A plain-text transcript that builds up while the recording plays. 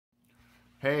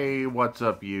Hey, what's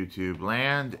up, YouTube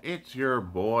land? It's your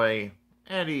boy,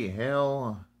 Eddie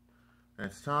Hill. And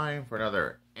it's time for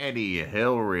another Eddie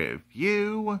Hill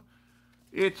review.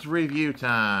 It's review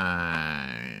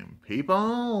time,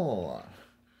 people.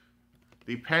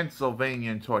 The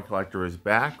Pennsylvania toy collector is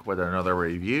back with another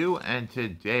review, and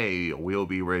today we'll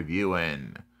be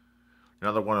reviewing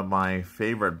another one of my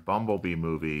favorite Bumblebee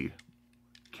movie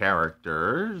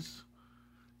characters.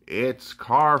 It's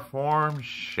car form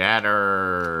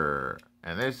Shatter,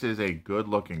 and this is a good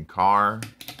looking car.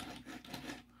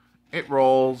 It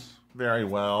rolls very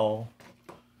well,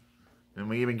 and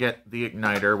we even get the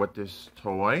igniter with this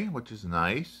toy, which is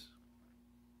nice.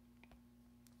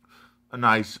 A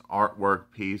nice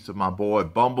artwork piece of my boy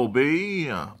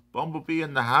Bumblebee. Bumblebee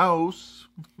in the house.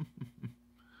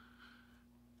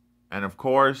 And of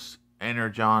course,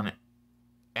 Energon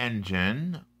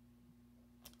engine.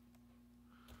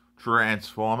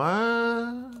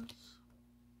 Transformers.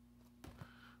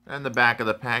 And the back of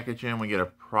the packaging, we get a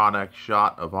product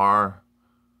shot of our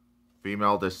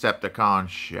female Decepticon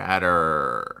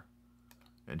Shatter.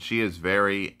 And she is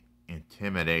very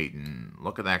intimidating.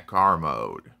 Look at that car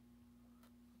mode.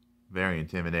 Very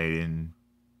intimidating.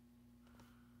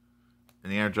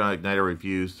 And the Energon Igniter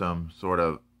reviews some sort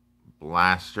of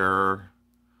blaster.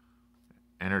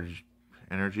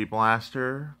 Energy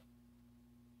blaster.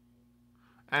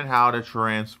 And how to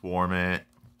transform it.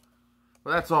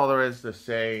 But that's all there is to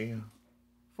say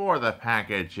for the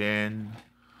packaging.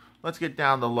 Let's get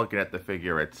down to looking at the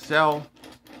figure itself.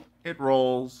 It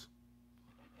rolls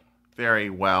very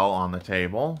well on the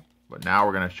table. But now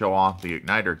we're going to show off the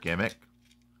igniter gimmick.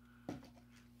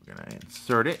 We're going to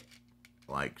insert it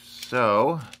like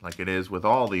so. Like it is with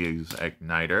all these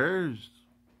igniters.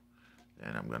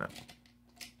 And I'm going to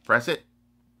press it.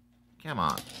 Come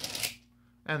on.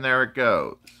 And there it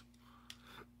goes.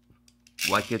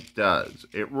 Like it does.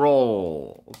 It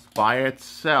rolls by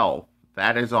itself.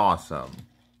 That is awesome.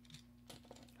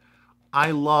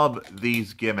 I love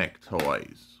these gimmick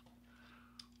toys.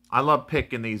 I love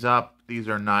picking these up. These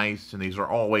are nice, and these are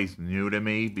always new to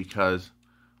me because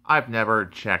I've never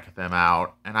checked them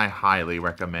out, and I highly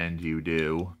recommend you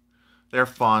do. They're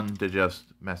fun to just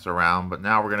mess around, but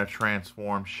now we're going to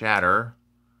transform Shatter.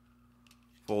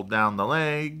 Fold down the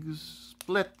legs.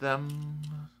 Split them,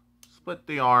 split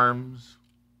the arms,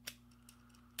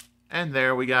 and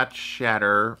there we got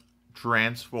Shatter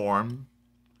transformed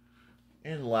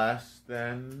in less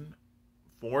than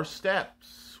 4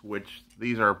 steps, which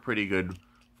these are pretty good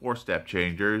 4-step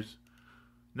changers.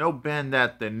 No bend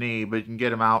at the knee, but you can get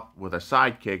them out with a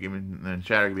sidekick, and then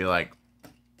Shatter can be like,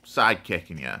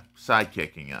 sidekicking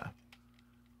you.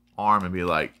 Arm and be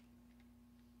like,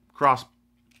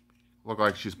 look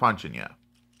like she's punching you.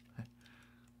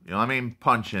 You know what I mean?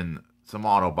 Punching some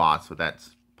Autobots with that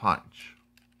punch.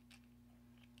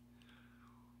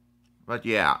 But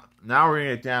yeah, now we're going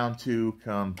to get down to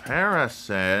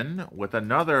comparison with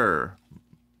another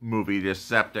movie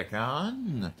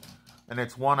Decepticon. And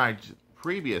it's one I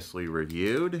previously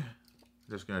reviewed. I'm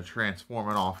just going to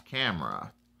transform it off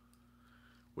camera.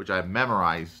 Which I've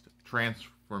memorized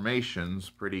transformations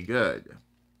pretty good.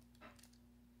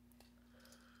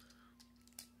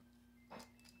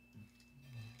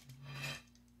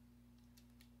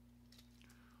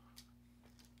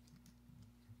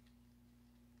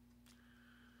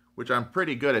 Which I'm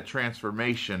pretty good at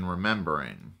transformation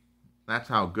remembering. That's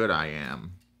how good I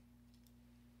am.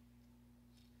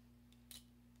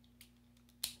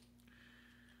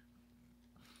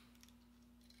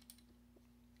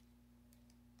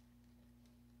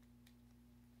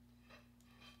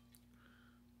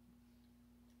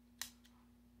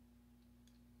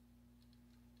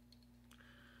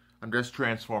 I'm just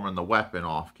transforming the weapon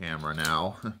off camera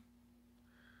now.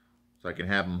 So I can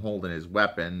have him holding his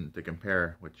weapon to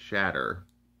compare with Shatter.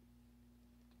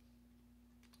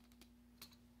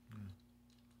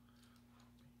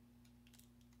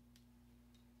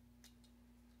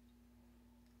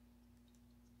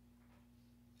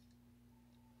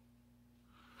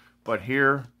 But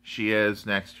here she is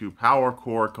next to Power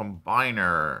Core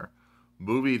Combiner.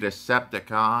 Movie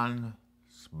Decepticon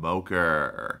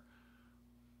Smoker.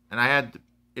 And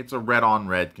it's a red on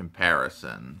red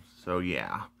comparison. So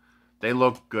yeah. They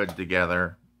look good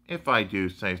together, if I do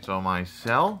say so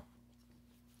myself.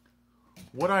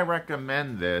 Would I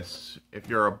recommend this if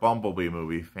you're a Bumblebee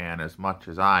movie fan as much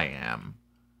as I am?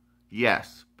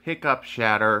 Yes, pick up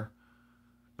Shatter,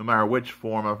 no matter which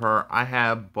form of her. I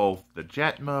have both the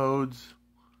jet modes,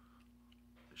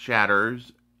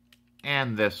 Shatters,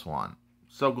 and this one.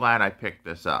 So glad I picked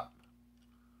this up.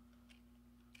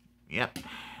 Yep,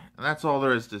 and that's all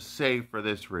there is to say for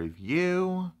this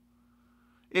review.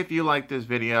 If you like this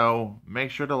video, make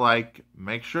sure to like,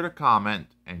 make sure to comment,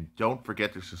 and don't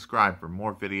forget to subscribe for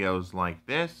more videos like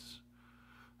this.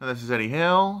 And this is Eddie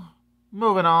Hill,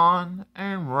 moving on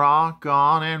and rock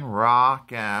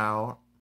out.